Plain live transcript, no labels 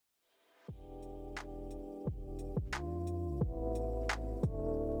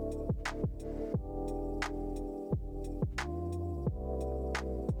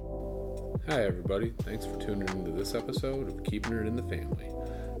Hi everybody, thanks for tuning into this episode of Keeping It in the Family.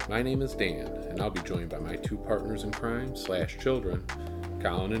 My name is Dan, and I'll be joined by my two partners in crime / children,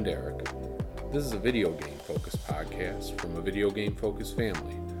 Colin and Derek. This is a video game focused podcast from a video game focused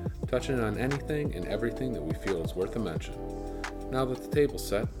family, touching on anything and everything that we feel is worth a mention. Now that the table's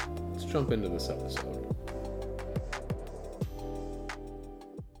set, let's jump into this episode.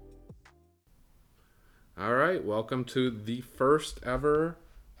 Alright, welcome to the first ever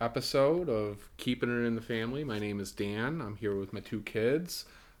episode of Keeping It in the Family. My name is Dan. I'm here with my two kids.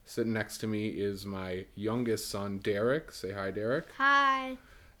 Sitting next to me is my youngest son, Derek. Say hi, Derek. Hi.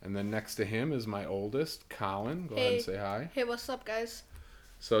 And then next to him is my oldest, Colin. Go ahead and say hi. Hey, what's up, guys?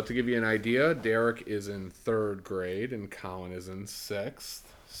 So to give you an idea, Derek is in 3rd grade and Colin is in 6th.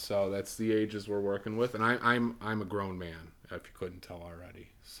 So that's the ages we're working with. And I'm a grown man, if you couldn't tell already.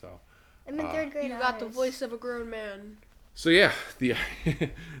 So I'm in 3rd grade. You got the voice of a grown man. So yeah,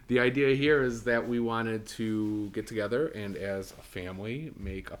 the idea here is that we wanted to get together and as a family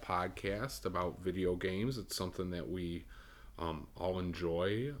make a podcast about video games. It's something that we all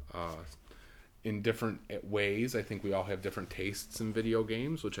enjoy in different ways. I think we all have different tastes in video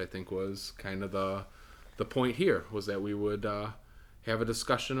games, which I think was kind of the point here, was that we would have a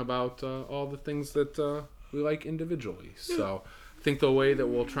discussion about all the things that we like individually. So I think the way that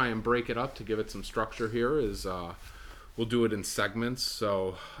we'll try and break it up to give it some structure here is we'll do it in segments,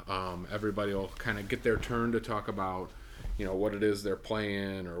 so everybody will kind of get their turn to talk about, what it is they're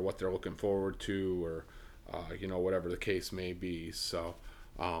playing or what they're looking forward to, or whatever the case may be. So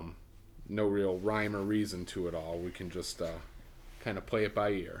no real rhyme or reason to it all. We can just kind of play it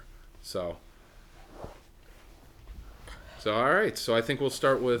by ear. So all right. So I think we'll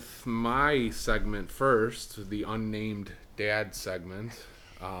start with my segment first, the unnamed dad segment.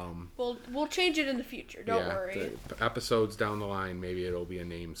 We'll change it in the future. Don't worry. The episodes down the line, maybe it'll be a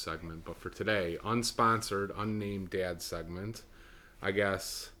named segment. But for today, unsponsored, unnamed dad segment. I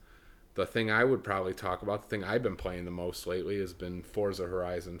guess the thing I would probably talk about, the thing I've been playing the most lately, has been Forza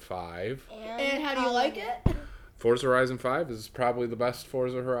Horizon 5. And how do you like it? Forza Horizon 5 is probably the best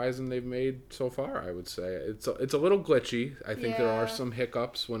Forza Horizon they've made so far, I would say. It's a little glitchy. I think there are some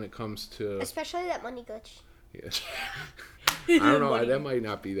hiccups when it comes to... Especially that money glitch. Yes. I don't know. That might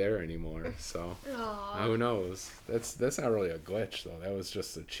not be there anymore. So who knows? That's not really a glitch though. That was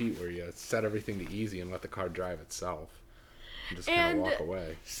just a cheat where you set everything to easy and let the car drive itself, and just kind of walk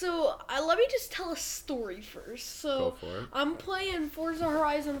away. So let me just tell a story first. So go for it. I'm playing Forza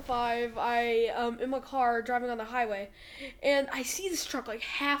Horizon 5. I in my car driving on the highway, and I see this truck like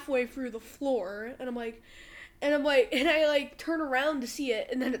halfway through the floor, and I turn around to see it,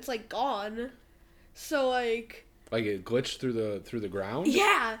 and then it's like gone. So like it glitched through the ground?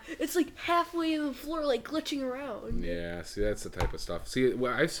 Yeah, it's like halfway in the floor, like glitching around. Yeah, see, that's the type of stuff. See,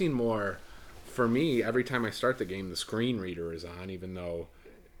 well, I've seen more. For me, every time I start the game, the screen reader is on, even though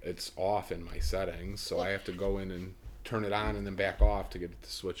it's off in my settings. So I have to go in and turn it on and then back off to get it to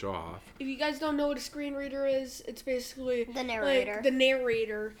switch off. If you guys don't know what a screen reader is, it's basically the narrator. Like the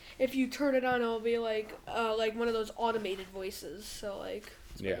narrator. If you turn it on, it'll be like one of those automated voices. So like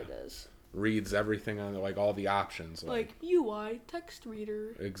that's what it is. Reads everything on like all the options, like UI text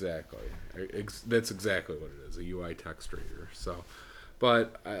reader. Exactly. That's exactly what it is, a UI text reader. So,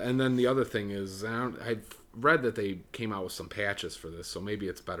 but and then the other thing is, I've read that they came out with some patches for this, so maybe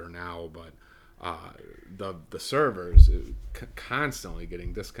it's better now. But the servers constantly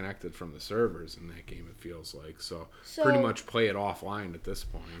getting disconnected from the servers in that game. It feels like so pretty much play it offline at this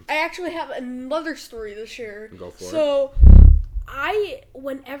point. I actually have another story to share. Go for it. So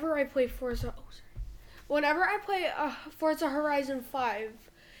whenever I play Forza Horizon 5,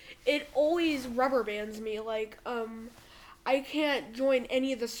 it always rubber bands me. Like, I can't join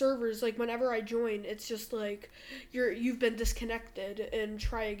any of the servers. Like, whenever I join, it's just like, you've been disconnected and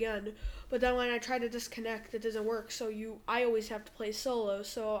try again. But then when I try to disconnect, it doesn't work. So I always have to play solo.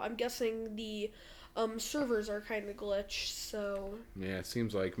 So I'm guessing the servers are kind of glitched, so... Yeah, it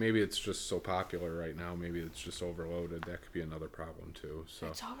seems like maybe it's just so popular right now. Maybe it's just overloaded. That could be another problem, too. So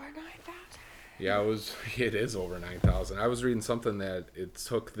it's over 9,000. Yeah, it is over 9,000. I was reading something that it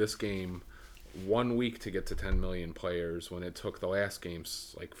took this game 1 week to get to 10 million players when it took the last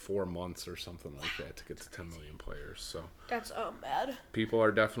games like 4 months or something like that to get to 10 million players. So that's bad. People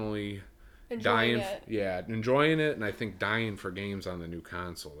are definitely... enjoying it, and I think dying for games on the new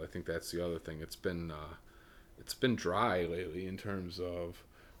console. I think that's the other thing. It's been dry lately in terms of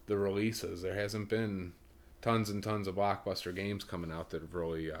the releases. There hasn't been tons and tons of blockbuster games coming out that have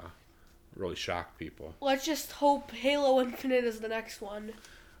really shocked people. Let's just hope Halo Infinite is the next one.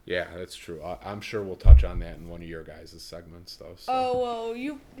 Yeah, that's true. I'm sure we'll touch on that in one of your guys' segments, though. So Oh well,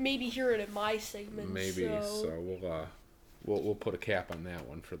 you maybe hear it in my segment. maybe. So. So we'll put a cap on that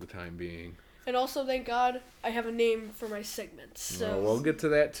one for the time being. And also, thank God, I have a name for my segments. So Well, we'll get to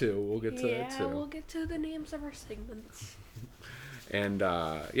that too. yeah, we'll get to the names of our segments. And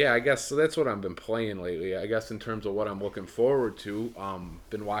yeah, I guess so. That's what I've been playing lately. I guess in terms of what I'm looking forward to,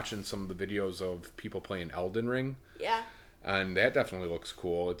 been watching some of the videos of people playing Elden Ring, Yeah. and that definitely looks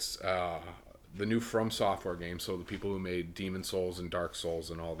cool. It's the new From Software game, so the people who made Demon Souls and Dark Souls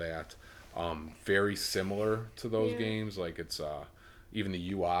and all that, very similar to those Yeah. games. Like it's even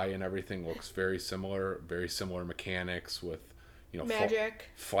the UI and everything looks very similar mechanics with Magic.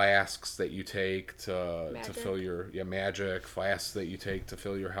 flasks that you take to Magic. fill your magic, flasks that you take to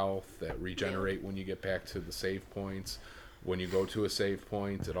fill your health that regenerate when you get back to the save points. When you go to a save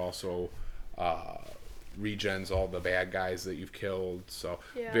point, it also regens all the bad guys that you've killed. So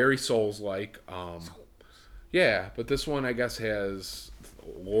Yeah. very Souls-like. Yeah, but this one I guess has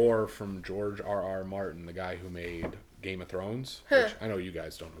lore from George R.R. Martin, the guy who made Game of Thrones. Huh. Which I know you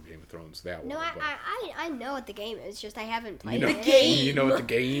guys don't know Game of Thrones that No, well. but I know what the game is. Just I haven't you played know, it. game. you know what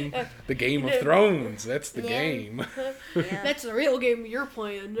the Game of Thrones. That's the Yeah. game. Yeah. That's the real game you're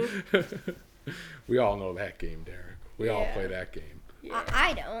playing. We all know that game, Derek. We all Yeah. play that game. Yeah.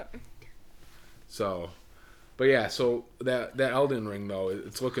 I don't. So, but yeah, so that Elden Ring though,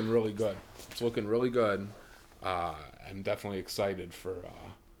 it's looking really good. It's looking really good. I'm definitely excited for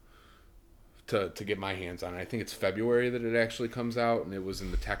to get my hands on it. I think it's February that it actually comes out, and it was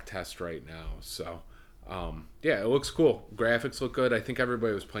in the tech test right now. So, yeah, it looks cool. Graphics look good. I think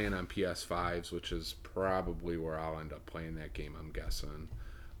everybody was playing on PS5s, which is probably where I'll end up playing that game, I'm guessing.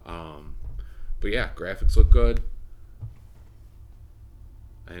 But yeah, graphics look good.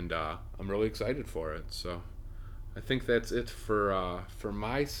 And I'm really excited for it. So I think that's it for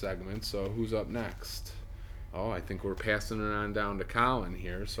my segment. So who's up next? Oh, I think we're passing it on down to Colin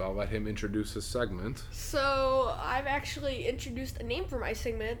here. So I'll let him introduce his segment. So I've actually introduced a name for my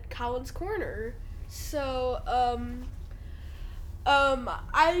segment, Colin's Corner. So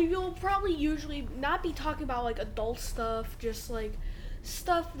I will probably usually not be talking about like adult stuff, just like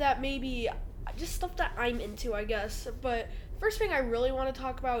stuff that maybe just stuff that I'm into, I guess. But first thing I really want to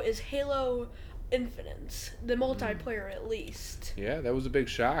talk about is Halo Infinite, the multiplayer at least. Yeah, that was a big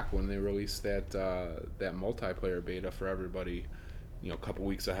shock when they released that multiplayer beta for everybody. A couple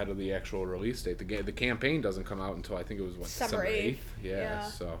weeks ahead of the actual release date. The campaign doesn't come out until I think it was December December 8th. 8th. Yeah. Yeah.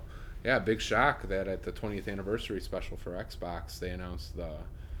 So yeah, big shock that at the 20th anniversary special for Xbox they announced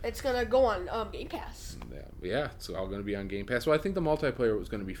It's gonna go on Game Pass. yeah, it's all going to be on Game Pass. Well, I think the multiplayer was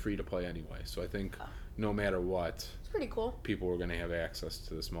going to be free to play anyway. So I think no matter what, It's pretty cool. people were going to have access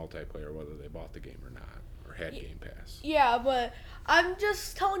to this multiplayer whether they bought the game or not or had Game Pass. Yeah, but I'm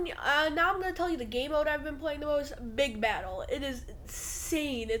just telling you. Now I'm gonna tell you the game mode I've been playing the most. Big Battle. It is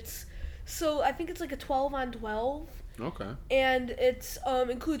insane. I think it's like a 12-on-12, Okay. and it's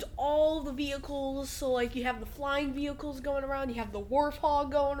includes all the vehicles. So like you have the flying vehicles going around, you have the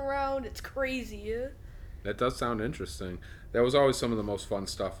Warthog going around. It's crazy. That does sound interesting. That was always some of the most fun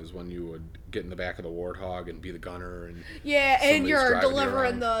stuff is when you would get in the back of the Warthog and be the gunner and Yeah, and Somebody's you're driving you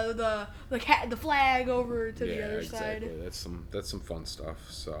delivering the flag over to the other exactly. side. That's some fun stuff.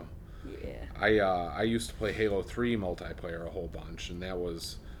 So Yeah. I used to play Halo 3 multiplayer a whole bunch, and I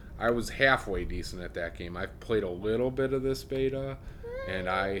was halfway decent at that game. I've played a little bit of this beta, and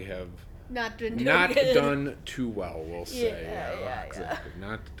I have Not been doing not good. done too well, we'll say. Yeah. Exactly.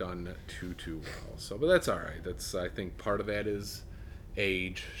 Not done too well. So, but that's all right. That's I think part of that is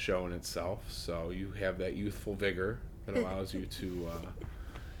age showing itself. So you have that youthful vigor that allows you to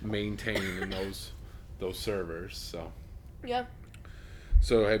maintain in those servers. So, Yeah.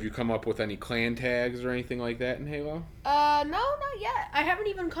 so have you come up with any clan tags or anything like that in Halo? No, not yet. I haven't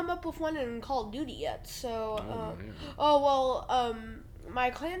even come up with one in Call of Duty yet. So, man. my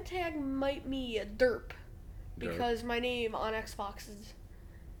clan tag might be Derp, because my name on Xbox is.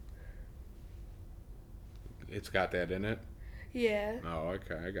 It's got that in it. Yeah. Oh,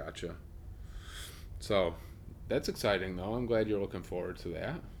 okay, I gotcha. So, that's exciting though. I'm glad you're looking forward to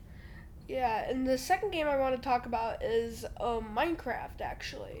that. Yeah, and the second game I want to talk about is Minecraft,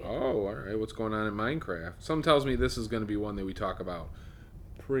 actually. Oh, all right. What's going on in Minecraft? Something tells me this is going to be one that we talk about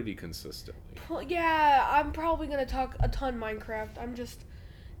pretty consistently. Yeah, I'm probably gonna talk a ton Minecraft.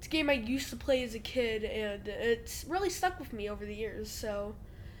 It's a game I used to play as a kid, and it's really stuck with me over the years. So,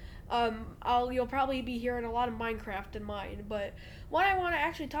 you'll probably be hearing a lot of Minecraft in mine. But what I want to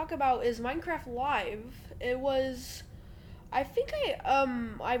actually talk about is Minecraft Live. It was, I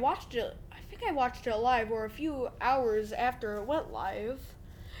watched it. I think I watched it live, or a few hours after it went live,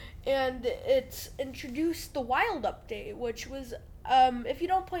 and it's introduced the Wild update, which was if you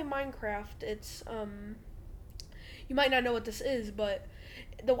don't play Minecraft, it's you might not know what this is, but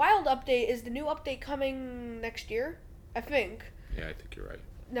the Wild update is the new update coming next year, I think. Yeah, I think you're right.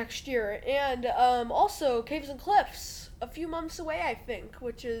 Next year, and also Caves and Cliffs a few months away, I think,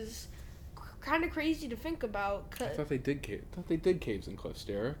 which is kind of crazy to think about. I thought they did Caves and Cliffs,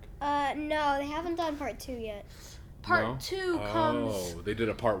 Derek. No, they haven't done part 2 yet. Part 2 comes. Oh, they did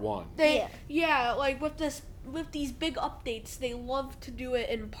a part 1. Yeah, like with these big updates, they love to do it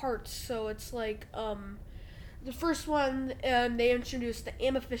in parts. So it's like the first one, they introduced the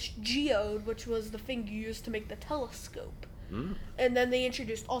Amethyst Geode, which was the thing you used to make the telescope. And then they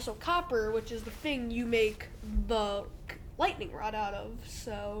introduced also copper, which is the thing you make the lightning rod out of.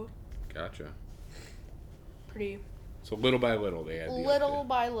 So. Gotcha. Pretty. So little by little they add the Little update.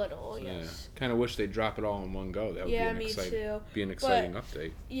 by little, yes. Yeah. Kind of wish they'd drop it all in one go. That would be an exciting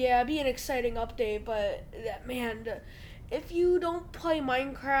update. Yeah, it'd be an exciting update, but man, if you don't play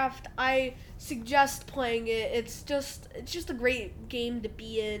Minecraft, I suggest playing it. It's just a great game to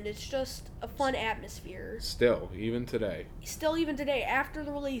be in. It's just a fun atmosphere. Still, even today. Even today, after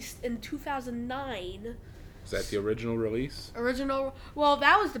the release in 2009. Is that the original release? Well,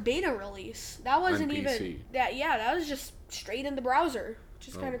 that was the beta release. That wasn't on PC. even that. Yeah, that was just straight in the browser, which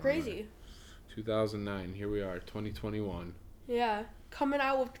is kind of crazy. 2009. Here we are, 2021. Yeah, coming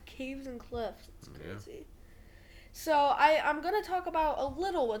out with Caves and Cliffs. It's crazy. Yeah. So I'm gonna talk about a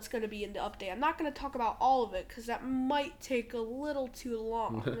little what's gonna be in the update. I'm not gonna talk about all of it because that might take a little too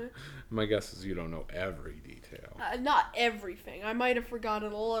long. My guess is you don't know every detail. Not everything. I might have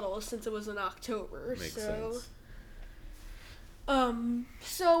forgotten a little since it was in October. Makes sense.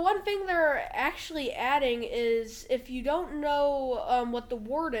 So one thing they're actually adding is, if you don't know what the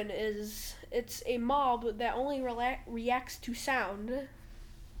Warden is, it's a mob that only reacts to sound.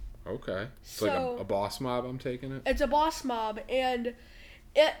 Okay. It's So, like a boss mob, I'm taking it? It's a boss mob, and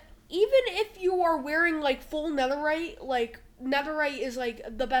even if you are wearing like full netherite, like netherite is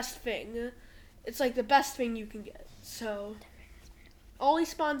like the best thing. It's like the best thing you can get. So only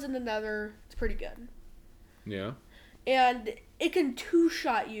spawns in the nether. It's pretty good. Yeah. And it can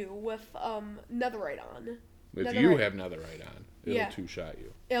two-shot you with netherite on. If you have netherite on, it'll two-shot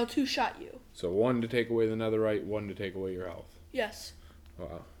you. It'll two-shot you. So one to take away the netherite, one to take away your health. Yes.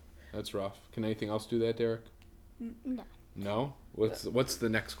 Wow. That's rough. Can anything else do that, Derek? No. No? What's the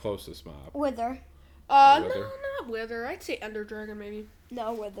next closest mob? Wither. No, not Wither. I'd say Ender Dragon, maybe.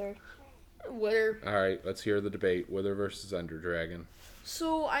 No, Wither. Wither. Alright, let's hear the debate. Wither versus Ender Dragon.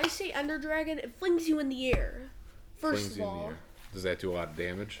 So I say Ender Dragon. It flings you in the air. Flings you in the air. Does that do a lot of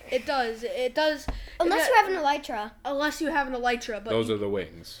damage? It does. It does. Unless you have an elytra. Unless you have an elytra, but those are the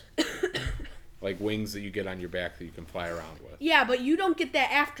wings. Like wings that you get on your back that you can fly around with. Yeah, but you don't get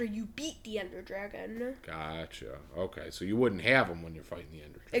that after you beat the Ender Dragon. Gotcha. Okay, so you wouldn't have them when you're fighting the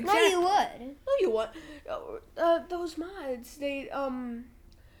Ender Dragon. Exactly. No, you would. No, you would. Those mods, they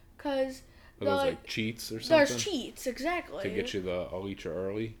cause Are those like cheats or something? There's cheats, exactly. To get you the elytra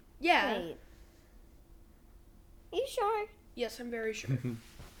early? Yeah. Wait. You sure? Yes, I'm very sure.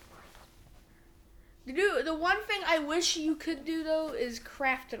 The one thing I wish you could do, though, is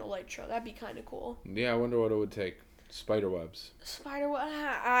craft an elytra. That'd be kind of cool. Yeah, I wonder what it would take. Spider webs.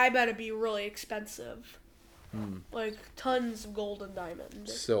 I bet it'd be really expensive. Like, tons of gold and diamond.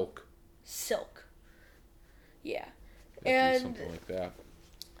 Silk. Yeah. And something like that.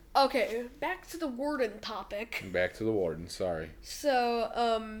 Okay, back to the Warden topic. Back to the Warden, sorry.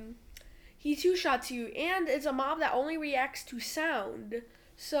 So, he two-shots you, and it's a mob that only reacts to sound.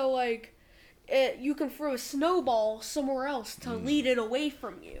 So, like, you can throw a snowball somewhere else to lead it away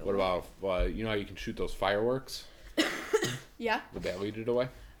from you. What about, you know how you can shoot those fireworks? Yeah. Would that lead it away?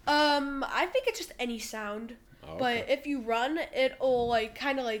 I think it's just any sound. Oh, okay. But if you run, it'll, like,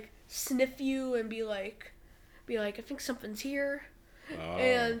 kind of, like, sniff you and be like, I think something's here. Oh.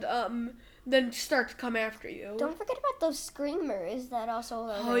 And, then start to come after you. Don't forget about those screamers that also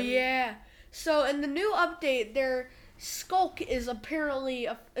are. Oh, yeah. So, in the new update, their Skulk is apparently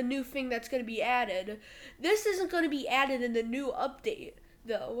a new thing that's going to be added. This isn't going to be added in the new update,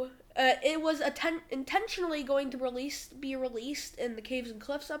 though. It was intentionally going to be released in the Caves and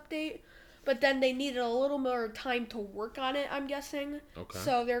Cliffs update, but then they needed a little more time to work on it, I'm guessing. Okay.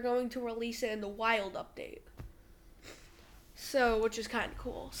 So, they're going to release it in the Wild update. So, which is kind of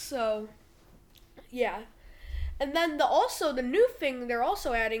cool. So, yeah. And then the new thing they're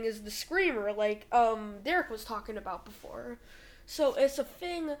also adding is the Screamer, like Derek was talking about before. So it's a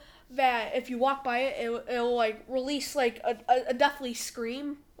thing that if you walk by it, it'll like release like a deathly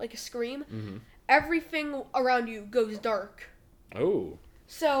scream, like a scream. Mm-hmm. Everything around you goes dark. Oh.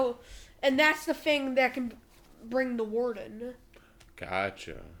 So, and that's the thing that can bring the warden.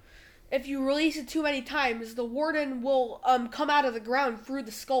 Gotcha. If you release it too many times, the warden will come out of the ground through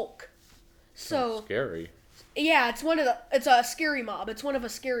the skulk. Sounds So scary. yeah, it's a scary mob. It's one of a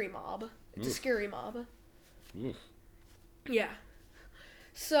scary mob. It's a scary mob. Oof. Yeah.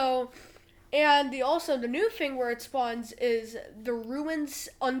 So, and also the new thing where it spawns is the Ruins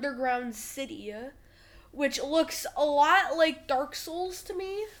Underground City, which looks a lot like Dark Souls to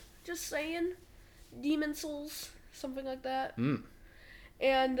me. Just saying, Demon Souls, something like that. Mm.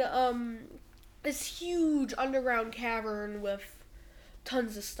 And this huge underground cavern with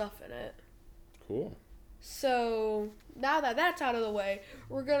tons of stuff in it. Cool. So now that that's out of the way,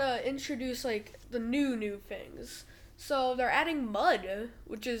 we're gonna introduce like the new things. So they're adding mud,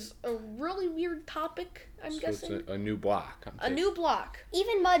 which is a really weird topic. I'm So guessing it's a new block. a new block.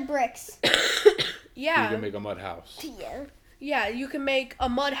 Even mud bricks. Yeah, You can make a mud house. Yeah. yeah, you can make a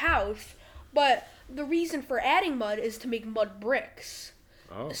mud house, but the reason for adding mud is to make mud bricks.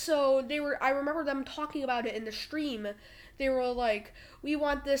 Oh. So I remember them talking about it in the stream. They were like, we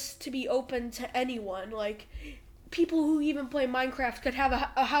want this to be open to anyone. Like, people who even play Minecraft could have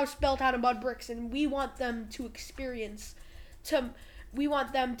a house built out of mud bricks, and we want them to we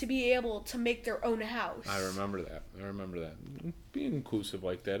want them to be able to make their own house. I remember that. Being inclusive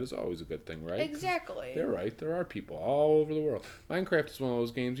like that is always a good thing, right? Exactly. They're right. There are people all over the world. Minecraft is one of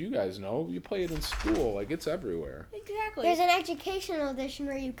those games you guys know. You play it in school. Like, it's everywhere. Exactly. There's an educational edition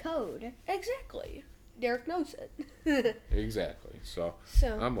where you code. Exactly. Derek knows it. Exactly. So,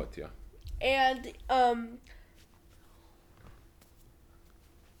 So, I'm with you. and,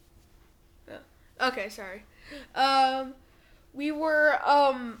 okay, sorry. We were,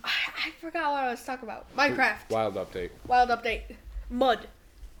 I forgot what I was talking about. Minecraft. Wild update. Wild update. Mud.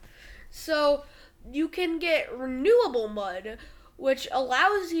 So, you can get renewable mud, which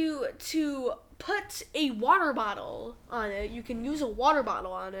allows you to put a water bottle on it. You can use a water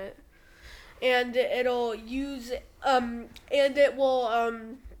bottle on it. And it'll use, and it will,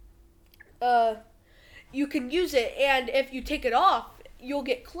 you can use it, and if you take it off, you'll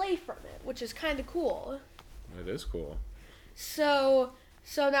get clay from it, which is kind of cool. It is cool. So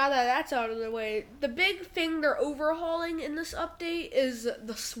now that that's out of the way, the big thing they're overhauling in this update is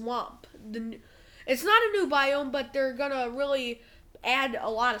the swamp. It's not a new biome, but they're gonna really add a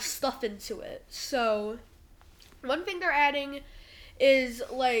lot of stuff into it. So, one thing they're adding is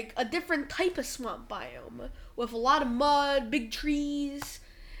like a different type of swamp biome with a lot of mud, big trees,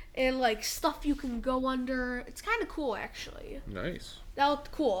 and like stuff you can go under. It's kind of cool, actually. Nice. That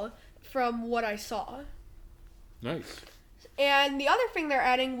looked cool from what I saw. Nice. And the other thing they're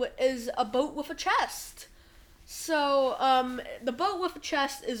adding is a boat with a chest. So, the boat with a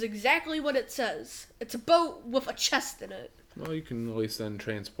chest is exactly what it says. It's a boat with a chest in it. Well, you can at least then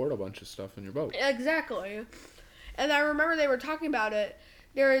transport a bunch of stuff in your boat. Exactly. And I remember they were talking about it.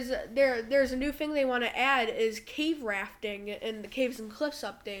 There's a new thing they want to add is cave rafting in the Caves and Cliffs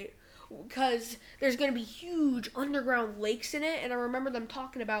update. Because there's going to be huge underground lakes in it. And I remember them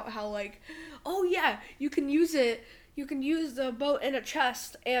talking about how, like, oh yeah, you can use the boat in a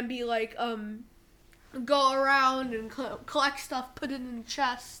chest and be like, go around and collect stuff, put it in a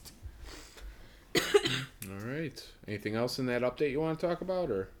chest. All right. Anything else in that update you want to talk about,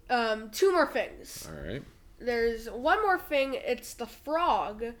 or? 2 more things. All right. There's one more thing. It's the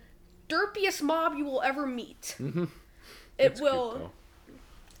frog. Derpiest mob you will ever meet. Mm-hmm. It will,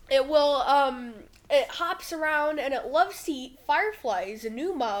 it hops around and it loves to eat fireflies, a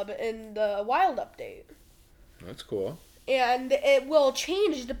new mob in the wild update. That's cool. And it will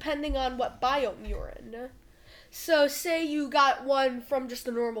change depending on what biome you're in. So say you got one from just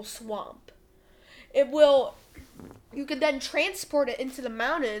a normal swamp. You could then transport it into the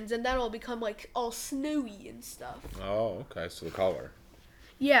mountains and then it'll become like all snowy and stuff. Oh, okay. So the color.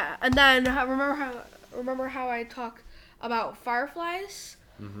 Yeah, and then remember how I talk about fireflies?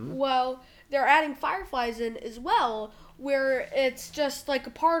 Mm-hmm. Well, they're adding fireflies in as well, where it's just like a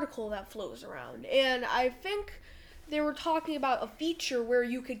particle that flows around. And I think they were talking about a feature where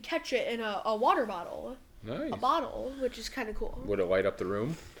you could catch it in a water bottle. Nice. A bottle, which is kind of cool. Would it light up the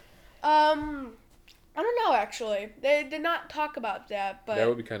room? I don't know actually. They did not talk about that, but That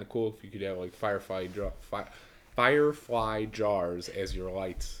would be kind of cool if you could have like firefly jars as your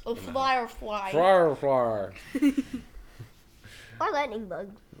lights. a firefly. Firefly. Or lightning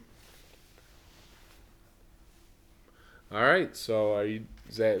bug. All right. So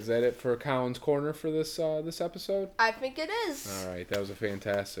is that it for Colin's Corner for this episode? I think it is. All right. That was a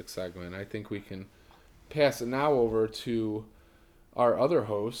fantastic segment. I think we can pass it now over to our other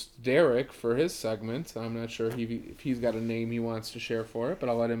host, Derek, for his segment. I'm not sure if he's got a name he wants to share for it, but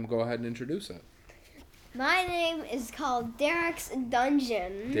I'll let him go ahead and introduce it. My name is called Derek's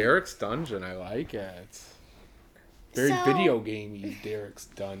Dungeon. Derek's Dungeon, I like it. Very video gamey, Derek's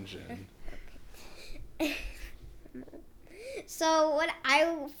Dungeon. So what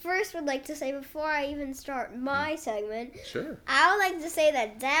I first would like to say before I even start my segment, Sure. I would like to say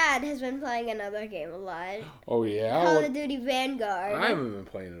that Dad has been playing another game a lot. Oh, yeah? Call of Duty Vanguard. I haven't been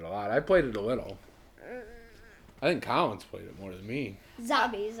playing it a lot. I played it a little. I think Colin's played it more than me.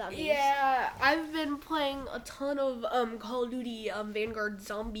 Zombies. Yeah, I've been playing a ton of Call of Duty Vanguard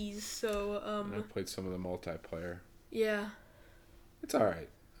Zombies, so I played some of the multiplayer. yeah. It's alright.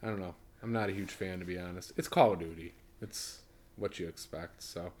 I don't know. I'm not a huge fan, to be honest. It's Call of Duty. It's what you expect,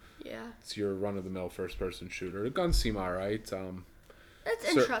 so. Yeah. It's your run-of-the-mill first-person shooter. The guns seem alright. That's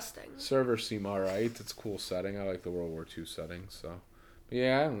interesting. Servers seem alright. It's a cool setting. I like the World War II setting, so. But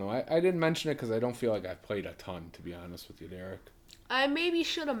yeah, I don't know. I didn't mention it because I don't feel like I've played a ton, to be honest with you, Derek. I maybe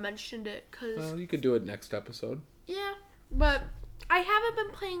should have mentioned it, because... Well, you could do it next episode. Yeah, but I haven't been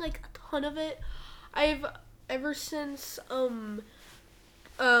playing, like, a ton of it. Ever since,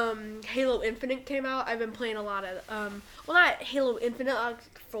 Halo Infinite came out, I've been playing a lot of, well, not Halo Infinite,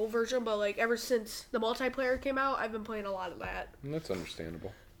 full version, but, like, ever since the multiplayer came out, I've been playing a lot of that. That's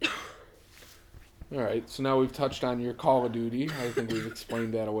understandable. Alright, so now we've touched on your Call of Duty. I think we've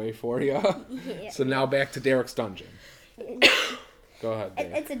explained that away for you. Yeah. So now back to Derek's Dungeon. Go ahead,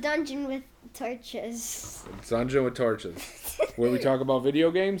 Derek. It's a dungeon with torches. It's Dungeon with Torches. Where we talk about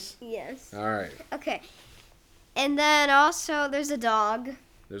video games? Yes. Alright. Okay. And then also there's a dog.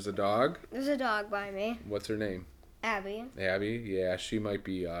 There's a dog. There's a dog by me. What's her name? Abby. Abby? Yeah, she might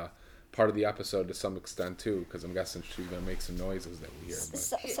be part of the episode to some extent too, because I'm guessing she's gonna make some noises that we hear.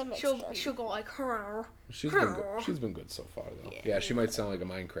 But She'll go like, "Hurr." she's been good. She's been good so far though. Yeah, she might sound like a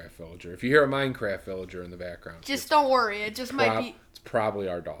Minecraft villager. If you hear a Minecraft villager in the background, Just don't worry, it just might be... It's probably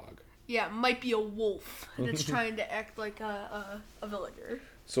our dog. Yeah, it might be a wolf that's trying to act like a villager.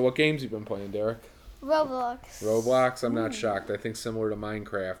 So what games you been playing, Derek? Roblox. Roblox? I'm not shocked. I think similar to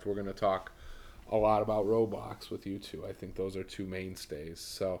Minecraft, we're gonna talk a lot about Roblox with you two. I think those are two mainstays.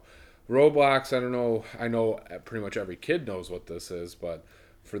 So Roblox, I don't know. I know pretty much every kid knows what this is, but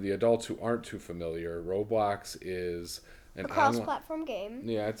for the adults who aren't too familiar, Roblox is A cross-platform game.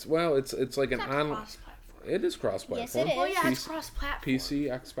 Yeah, it's like an online. Cross-platform. It is cross-platform. Yes, it is. Oh yeah, it's cross-platform. PC,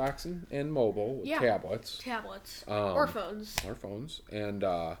 Xbox, and mobile with tablets. Tablets or phones. And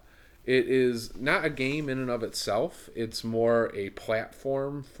it is not a game in and of itself. It's more a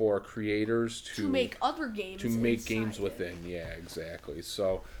platform for creators to make other games. To make games inside within. Yeah, exactly.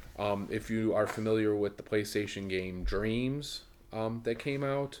 So if you are familiar with the PlayStation game Dreams that came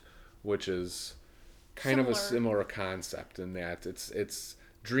out, which is kind of a similar concept in that it's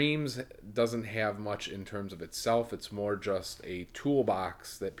Dreams doesn't have much in terms of itself. It's more just a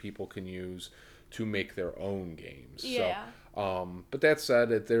toolbox that people can use to make their own games. Yeah. So, but that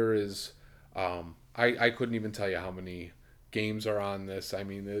said, there is, I couldn't even tell you how many games are on this. I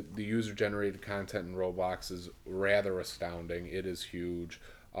mean, the user-generated content in Roblox is rather astounding. It is huge.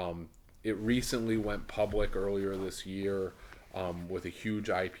 It recently went public earlier this year with a huge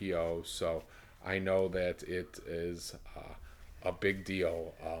IPO, so I know that it is a big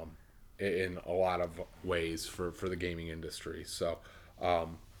deal in a lot of ways for the gaming industry. So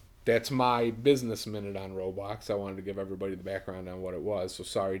that's my business minute on Roblox. I wanted to give everybody the background on what it was. So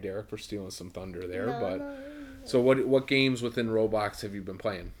sorry, Derek, for stealing some thunder there. No. So what games within Roblox have you been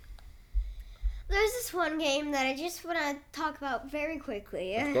playing? There's this one game that I just want to talk about very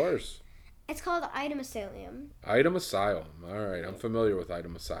quickly. Of course. It's called Item Asylum. Item Asylum. All right, I'm familiar with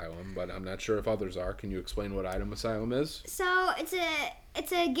Item Asylum, but I'm not sure if others are. Can you explain what Item Asylum is? So it's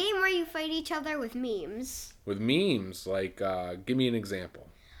a game where you fight each other with memes. With memes, like give me an example.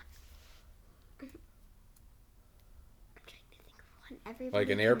 Like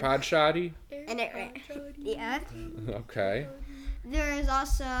an AirPod shoddy? Yeah. Okay. There's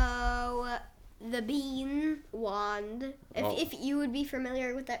also the bean wand. If you would be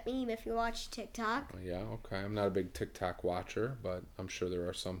familiar with that meme if you watch TikTok. Yeah, okay. I'm not a big TikTok watcher, but I'm sure there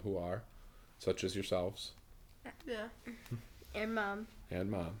are some who are, such as yourselves. Yeah. And Mom.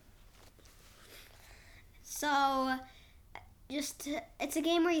 So, it's a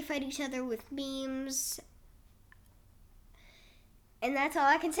game where you fight each other with memes. And that's all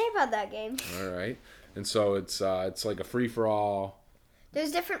I can say about that game. All right. And so it's like a free-for-all.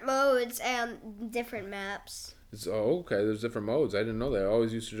 There's different modes and different maps. Okay. There's different modes. I didn't know that. It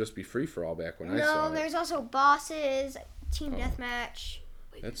always used to just be free-for-all back when I saw it. No, there's also bosses, team deathmatch.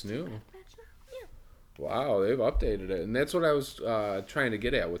 That's new. Yeah. Wow, they've updated it, and that's what I was trying to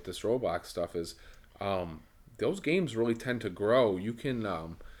get at with this Roblox stuff. Is those games really tend to grow. You can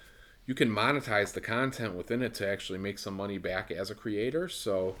monetize the content within it to actually make some money back as a creator.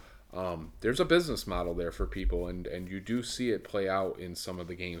 So there's a business model there for people, and you do see it play out in some of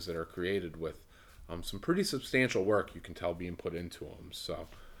the games that are created with some pretty substantial work you can tell being put into them. So,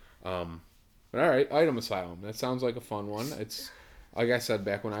 but all right, Item Asylum. That sounds like a fun one. It's like I said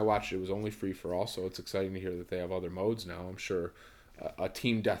back when I watched it, it was only free for all, so it's exciting to hear that they have other modes now. I'm sure a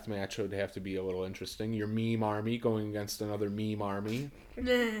team deathmatch would have to be a little interesting. Your meme army going against another meme army.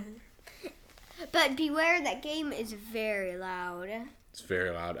 But beware, that game is very loud. It's very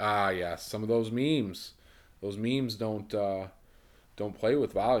loud. Ah, yes. Some of those memes. Those memes don't play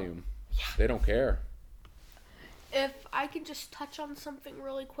with volume. Yeah. They don't care. If I can just touch on something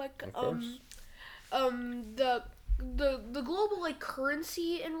really quick. Of course. The global like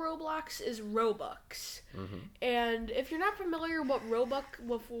currency in Roblox is Robux. Mm-hmm. And if you're not familiar with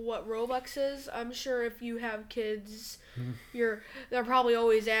what Robux is, I'm sure if you have kids, they're probably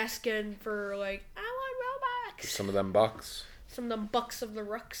always asking for like, I want Robux. Some of them bucks. Some of them bucks of the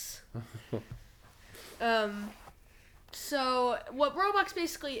rooks. So what Robux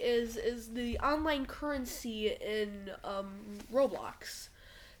basically is the online currency in Roblox.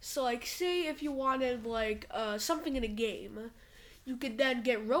 So like, say if you wanted like something in a game, you could then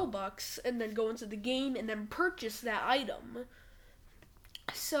get Robux and then go into the game and then purchase that item.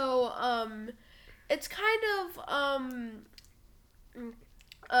 So it's kind of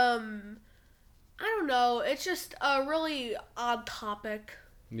I don't know. It's just a really odd topic.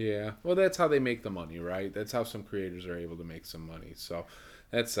 Yeah. Well, that's how they make the money, right? That's how some creators are able to make some money. So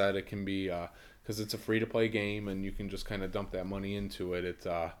that said, it can be because it's a free-to-play game and you can just kind of dump that money into it. It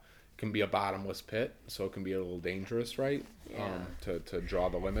can be a bottomless pit, so it can be a little dangerous, right? Yeah. To draw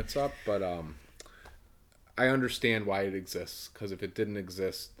the limits up. But I understand why it exists, because if it didn't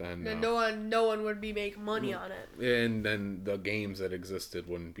exist, then no one would be making money on it. And then the games that existed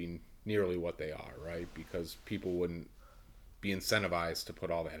wouldn't be nearly what they are, right? Because people wouldn't be incentivized to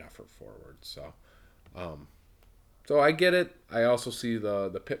put all that effort forward. So I get it. I also see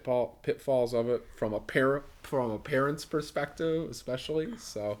the pitfalls of it from a parent's perspective, especially.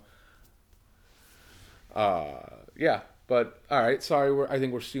 So yeah. But all right, sorry. I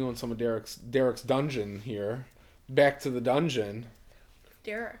think we're stealing some of Derek's dungeon here. Back to the dungeon.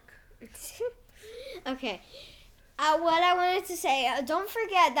 Derek. Okay. What I wanted to say, don't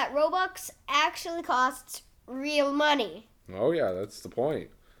forget that Robux actually costs real money. Oh yeah, that's the point.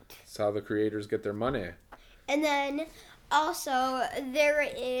 That's how the creators get their money. And then also there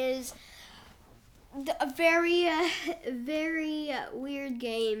is very weird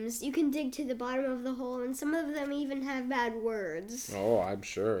games. You can dig to the bottom of the hole, and some of them even have bad words. Oh, I'm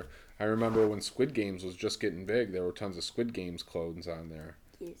sure. I remember when Squid Games was just getting big, there were tons of Squid Games clones on there.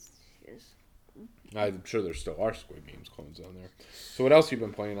 Yes. I'm sure there still are Squid Games clones on there. So what else have you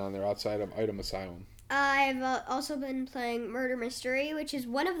been playing on there outside of Item Asylum? I've also been playing Murder Mystery, which is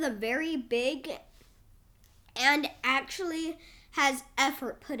one of the very big and actually has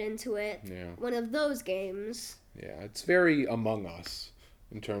effort put into it. Yeah. One of those games. Yeah, it's very Among Us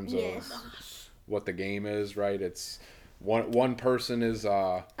in terms of what the game is, right? It's one person is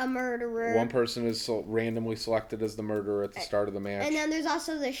a murderer. One person is randomly selected as the murderer at the start of the match. And then there's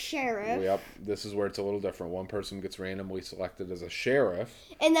also the sheriff. Yep, this is where it's a little different. One person gets randomly selected as a sheriff.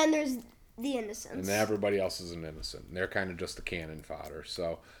 And then there's the innocents. And then everybody else is an innocent. And they're kind of just the cannon fodder.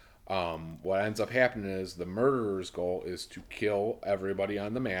 So what ends up happening is the murderer's goal is to kill everybody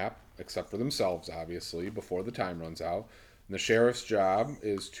on the map, except for themselves, obviously, before the time runs out. And the sheriff's job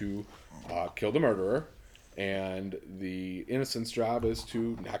is to kill the murderer. And the innocent's job is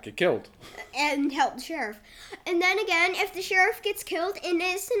to not get killed. And help the sheriff. And then again, if the sheriff gets killed, an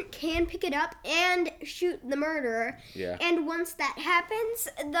innocent can pick it up and shoot the murderer. Yeah. And once that happens,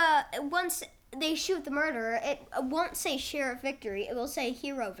 once they shoot the murderer, it won't say sheriff victory. It will say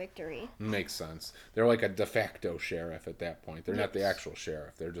hero victory. Makes sense. They're like a de facto sheriff at that point. They're not the actual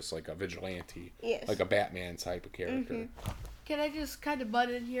sheriff. They're just like a vigilante. Yes. Like a Batman type of character. Mm-hmm. Can I just kind of butt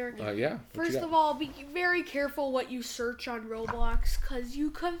in here? Yeah. First of all, be very careful what you search on Roblox, because you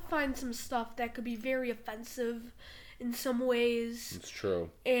could find some stuff that could be very offensive in some ways. It's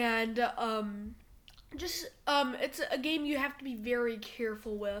true. And it's a game you have to be very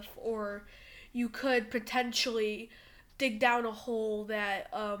careful with, or you could potentially dig down a hole that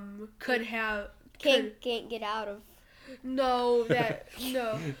Can't get out of. No.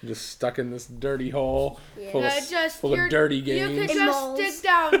 Just stuck in this dirty hole full of dirty games. You could just dig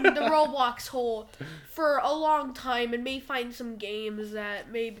down the Roblox hole for a long time and may find some games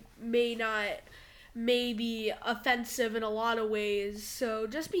that may not may be offensive in a lot of ways. So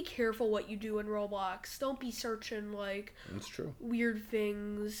just be careful what you do in Roblox. Don't be searching like That's true. weird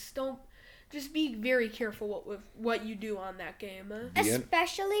things. Don't just be very careful what you do on that game.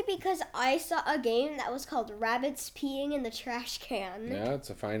 Especially because I saw a game that was called Rabbits Peeing in the Trash Can. Yeah, it's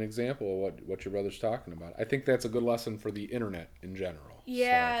a fine example of what your brother's talking about. I think that's a good lesson for the internet in general.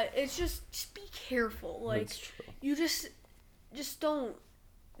 Yeah, it's just be careful. Like That's true. you just don't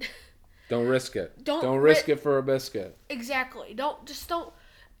Don't risk it. Don't risk it for a biscuit. exactly. Don't.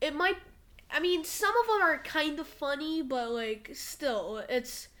 It might. I mean, some of them are kind of funny, but like still,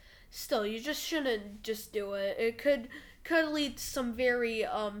 you just shouldn't just do it. It could lead to some very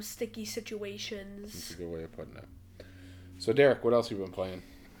sticky situations. That's a good way of putting it. So Derek, what else have you been playing?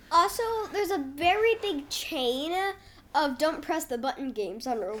 Also, there's a very big chain of don't press the button games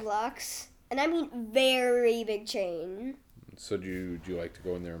on Roblox. And I mean very big chain. So do you like to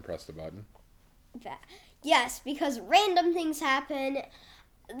go in there and press the button? Yes, because random things happen.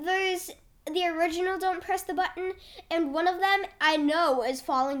 There's the original don't press the button, and one of them I know is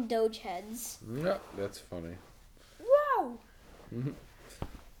falling Doge heads. Yeah, that's funny. Wow.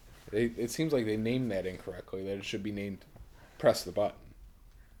 It seems like they named that incorrectly. That it should be named press the button.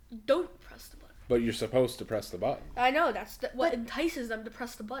 Don't press the button. But you're supposed to press the button. I know that's what entices them to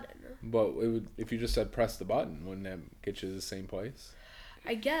press the button. But if you just said press the button, wouldn't that get you to the same place?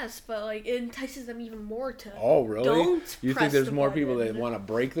 I guess, but like it entices them even more to. Oh, really? Don't You press think there's the more people that button. want to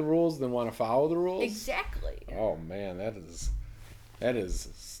break the rules than want to follow the rules? Exactly. Oh man, that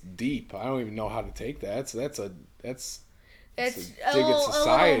is deep. I don't even know how to take that. That's a dig at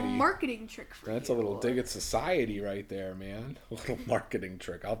society. little marketing trick for That's you. a little dig at society right there, man. A little marketing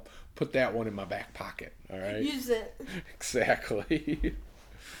trick. I'll put that one in my back pocket. All right. Use it. Exactly.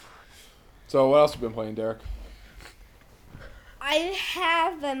 So what else have you been playing, Derek? I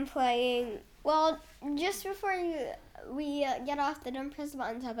have been playing. Well, just before we get off the don't press the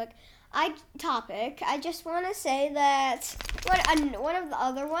button topic, I just want to say that one of the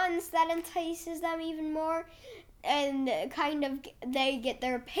other ones that entices them even more, and kind of they get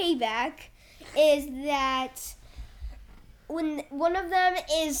their payback, is that when one of them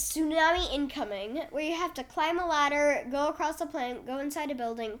is Tsunami Incoming, where you have to climb a ladder, go across a plank, go inside a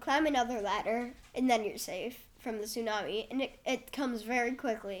building, climb another ladder, and then you're safe from the tsunami, and it comes very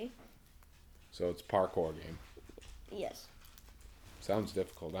quickly. So it's a parkour game. Yes. Sounds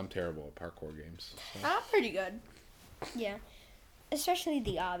difficult. I'm terrible at parkour games. So. I'm pretty good. Yeah. Especially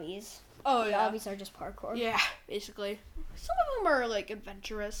the obbies. Oh The yeah. obbies are just parkour. Yeah, basically. Some of them are like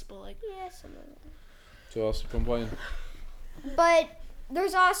adventurous, but like Yeah, some of them. So what else have you been playing? But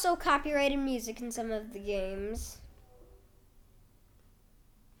there's also copyrighted music in some of the games.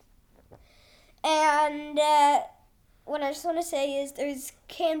 And what I just want to say is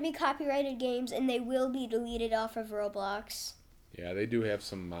can be copyrighted games, and they will be deleted off of Roblox. Yeah, they do have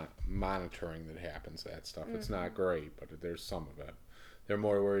some monitoring that happens to that stuff. It's not great, but there's some of it. They're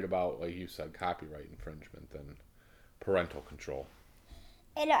more worried about, like you said, copyright infringement than parental control.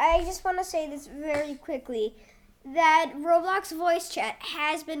 And I just want to say this very quickly, that Roblox voice chat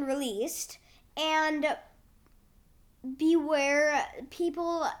has been released, and beware,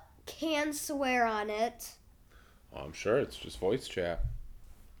 people can swear on it. Oh, I'm sure it's just voice chat.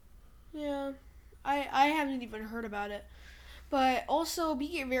 yeah. I haven't even heard about it. But also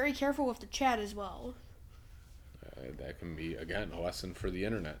be very careful with the chat as well. That can be, again, a lesson for the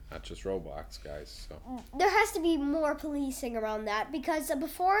internet, not just Roblox, guys. So There has to be more policing around that, because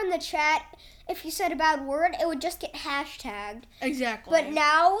before in the chat, if you said a bad word, it would just get hashtagged. Exactly. But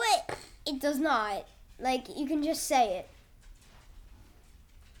now it does not. Like, you can just say it.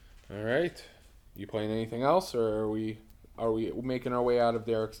 all right, you playing anything else, or are we making our way out of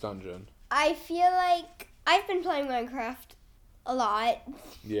Derek's dungeon? I feel like I've been playing Minecraft a lot.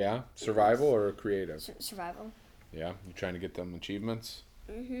 Yeah, survival or creative? Survival. Yeah, you trying to get them achievements?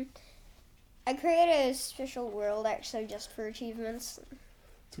 I created a special world actually just for achievements.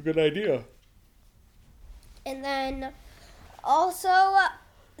 It's a good idea. And then also,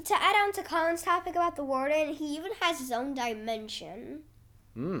 to add on to Colin's topic about the warden, he even has his own dimension.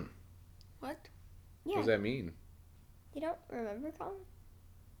 What? What does that mean? You don't remember, Colin?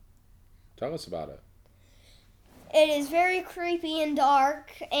 Tell us about it. It is very creepy and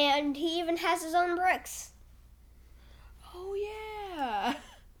dark, and he even has his own bricks. Oh yeah.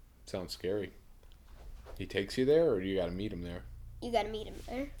 Sounds scary. He takes you there, or do you got to meet him there? You gotta meet him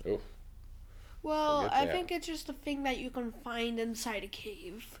there. Oh, Well, Forget I that. think it's just a thing that you can find inside a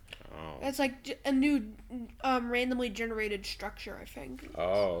cave. oh, It's like a new randomly generated structure, I think.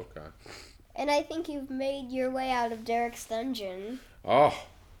 oh, okay. And I think you've made your way out of Derek's dungeon. Oh,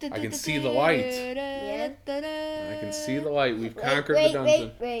 I can see the light. Yeah. I can see the light. We've conquered wait, the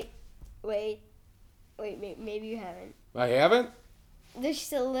dungeon. Wait, maybe you haven't. I haven't? There's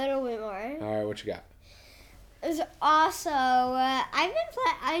just a little bit more. All right, what you got? There's also,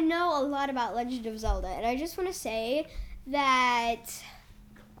 I know a lot about Legend of Zelda, and I just want to say that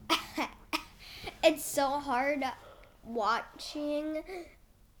it's so hard watching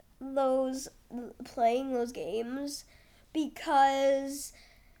playing those games because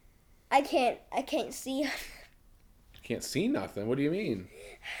I can't see. Can't see nothing. What do you mean?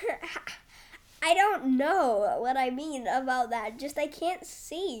 I don't know what I mean about that. Just I can't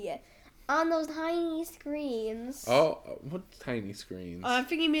see on those tiny screens. Oh, what tiny screens? I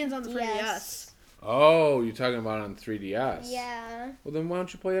think he means on the 3DS. Yes. Oh, you're talking about on 3DS. Yeah. Well, then why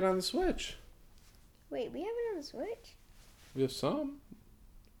don't you play it on the Switch? Wait, we have it on the Switch? We have some.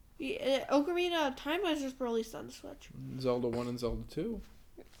 Yeah, Ocarina of Time was just released on the Switch. Zelda 1 and Zelda 2.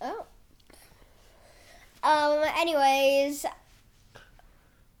 Oh. Anyways,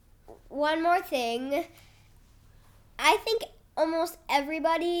 one more thing. I think almost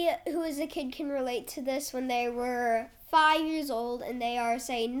everybody who is a kid can relate to this when they were 5 years old and they are,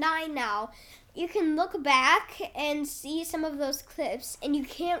 say, 9 now. You can look back and see some of those clips, and you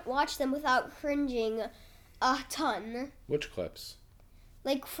can't watch them without cringing a ton. Which clips?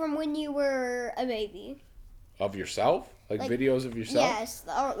 Like from when you were a baby. Of yourself? Like videos of yourself? Yes,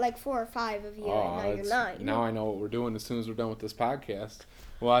 or like 4 or 5 of you, and now you're 9. Now I know what we're doing as soon as we're done with this podcast.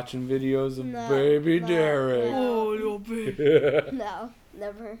 Watching videos of No, baby no, Derek. Oh, little baby. No,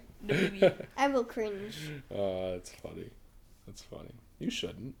 never. Baby. I will cringe. Oh, that's funny. That's funny. You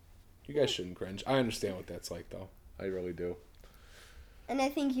shouldn't. You guys shouldn't cringe. I understand what that's like, though. I really do. And I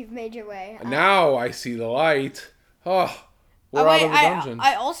think you've made your way. Now I see the light. Oh, we're out of the dungeon.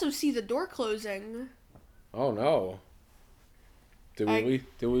 I also see the door closing. Oh, no. Did we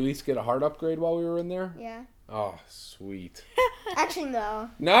at least get a heart upgrade while we were in there? Yeah. Oh, sweet. Actually, no.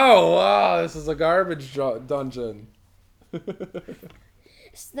 No! Oh, this is a garbage dungeon.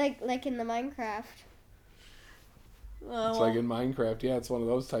 It's like in the Minecraft. It's like in Minecraft. Yeah, it's one of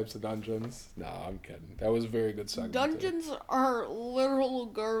those types of dungeons. No, I'm kidding. That was a very good segment. Dungeons are literal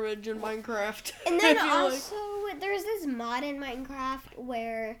garbage in Minecraft. And then I feel also, there's this mod in Minecraft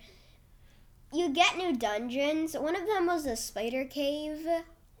where you get new dungeons. One of them was a spider cave.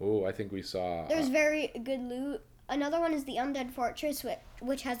 Oh, I think we saw... There's very good loot. Another one is the Undead Fortress,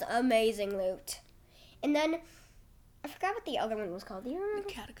 which has amazing loot. And then, I forgot what the other one was called. Do you remember?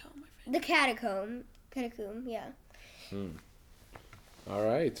 The catacomb, I think. The Catacomb, yeah. All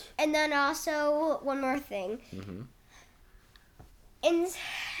right. And then also, one more thing. Mm-hmm. And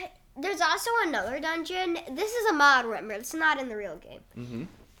there's also another dungeon. This is a mod, remember. It's not in the real game. Mm-hmm.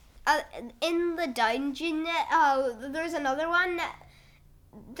 In the dungeon, there's another one.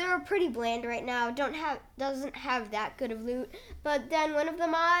 They're pretty bland right now. Doesn't have that good of loot. But then one of the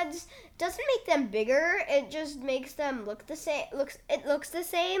mods doesn't make them bigger. It just makes them look the same. It looks the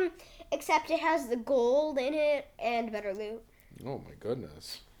same, except it has the gold in it and better loot. Oh, my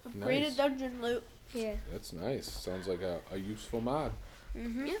goodness. Upgraded Nice. dungeon loot. Yeah. That's nice. Sounds like a useful mod.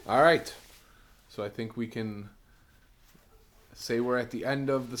 Mm-hmm. All right. So I think we can say we're at the end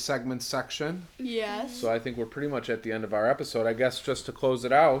of the segment section. Yes. So I think we're pretty much at the end of our episode. I guess just to close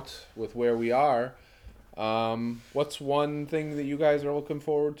it out with where we are, what's one thing that you guys are looking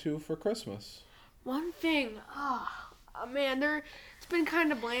forward to for Christmas? One thing. Oh man, it's been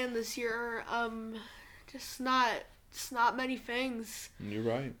kind of bland this year. Just not many things. You're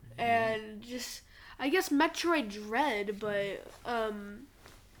right. And just, I guess Metroid Dread, but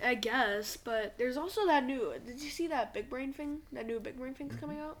I guess. But there's also that new. Did you see that Big Brain thing? That new Big Brain thing's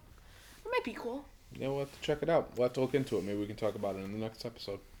coming out. It might be cool. Yeah, we'll have to check it out. We'll have to look into it. Maybe we can talk about it in the next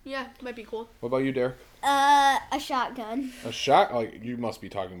episode. Yeah, it might be cool. What about you, Derek? A shotgun. A shot? Like, you must be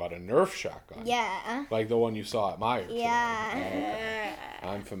talking about a Nerf shotgun. Yeah. Like the one you saw at Meyer. today. Yeah. Oh, okay.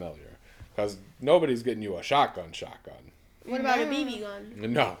 I'm familiar. Because nobody's getting you a shotgun. What about a BB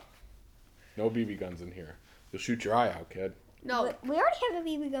gun? No. No BB guns in here. You'll shoot your eye out, kid. No. We already have a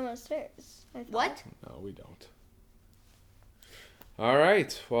BB gun upstairs. I thought. What? No, we don't. All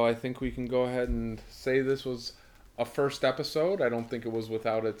right. Well, I think we can go ahead and say this was a first episode. I don't think it was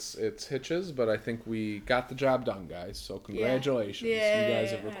without its hitches, but I think we got the job done, guys. So congratulations. Yeah. You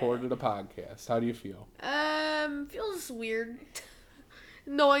guys have recorded a podcast. How do you feel? Feels weird.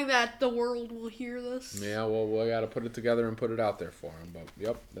 Knowing that the world will hear this. Yeah, well, we got to put it together and put it out there for them. But,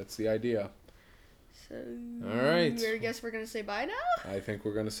 yep, that's the idea. So, All right. I guess we're going to say bye now? I think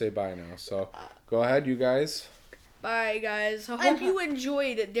we're going to say bye now. So, go ahead, you guys. Bye, guys. I hope you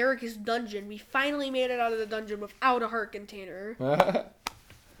enjoyed Derek's dungeon. We finally made it out of the dungeon without a heart container.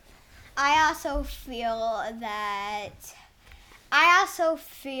 I also feel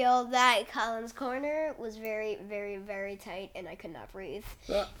that Colin's corner was very, very, very tight, and I could not breathe.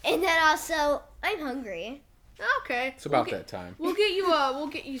 And then also, I'm hungry. Okay. It's about that time. We'll get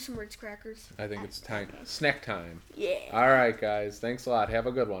you some Ritz crackers. I think it's time. Snack time. Yeah. All right, guys. Thanks a lot. Have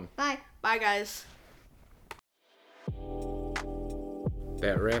a good one. Bye. Bye, guys.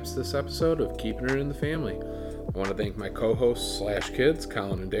 That wraps this episode of Keeping It in the Family. I want to thank my co-hosts / kids,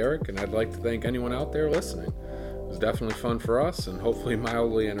 Colin and Derek, and I'd like to thank anyone out there listening. It was definitely fun for us and hopefully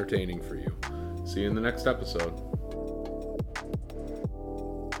mildly entertaining for you. See you in the next episode.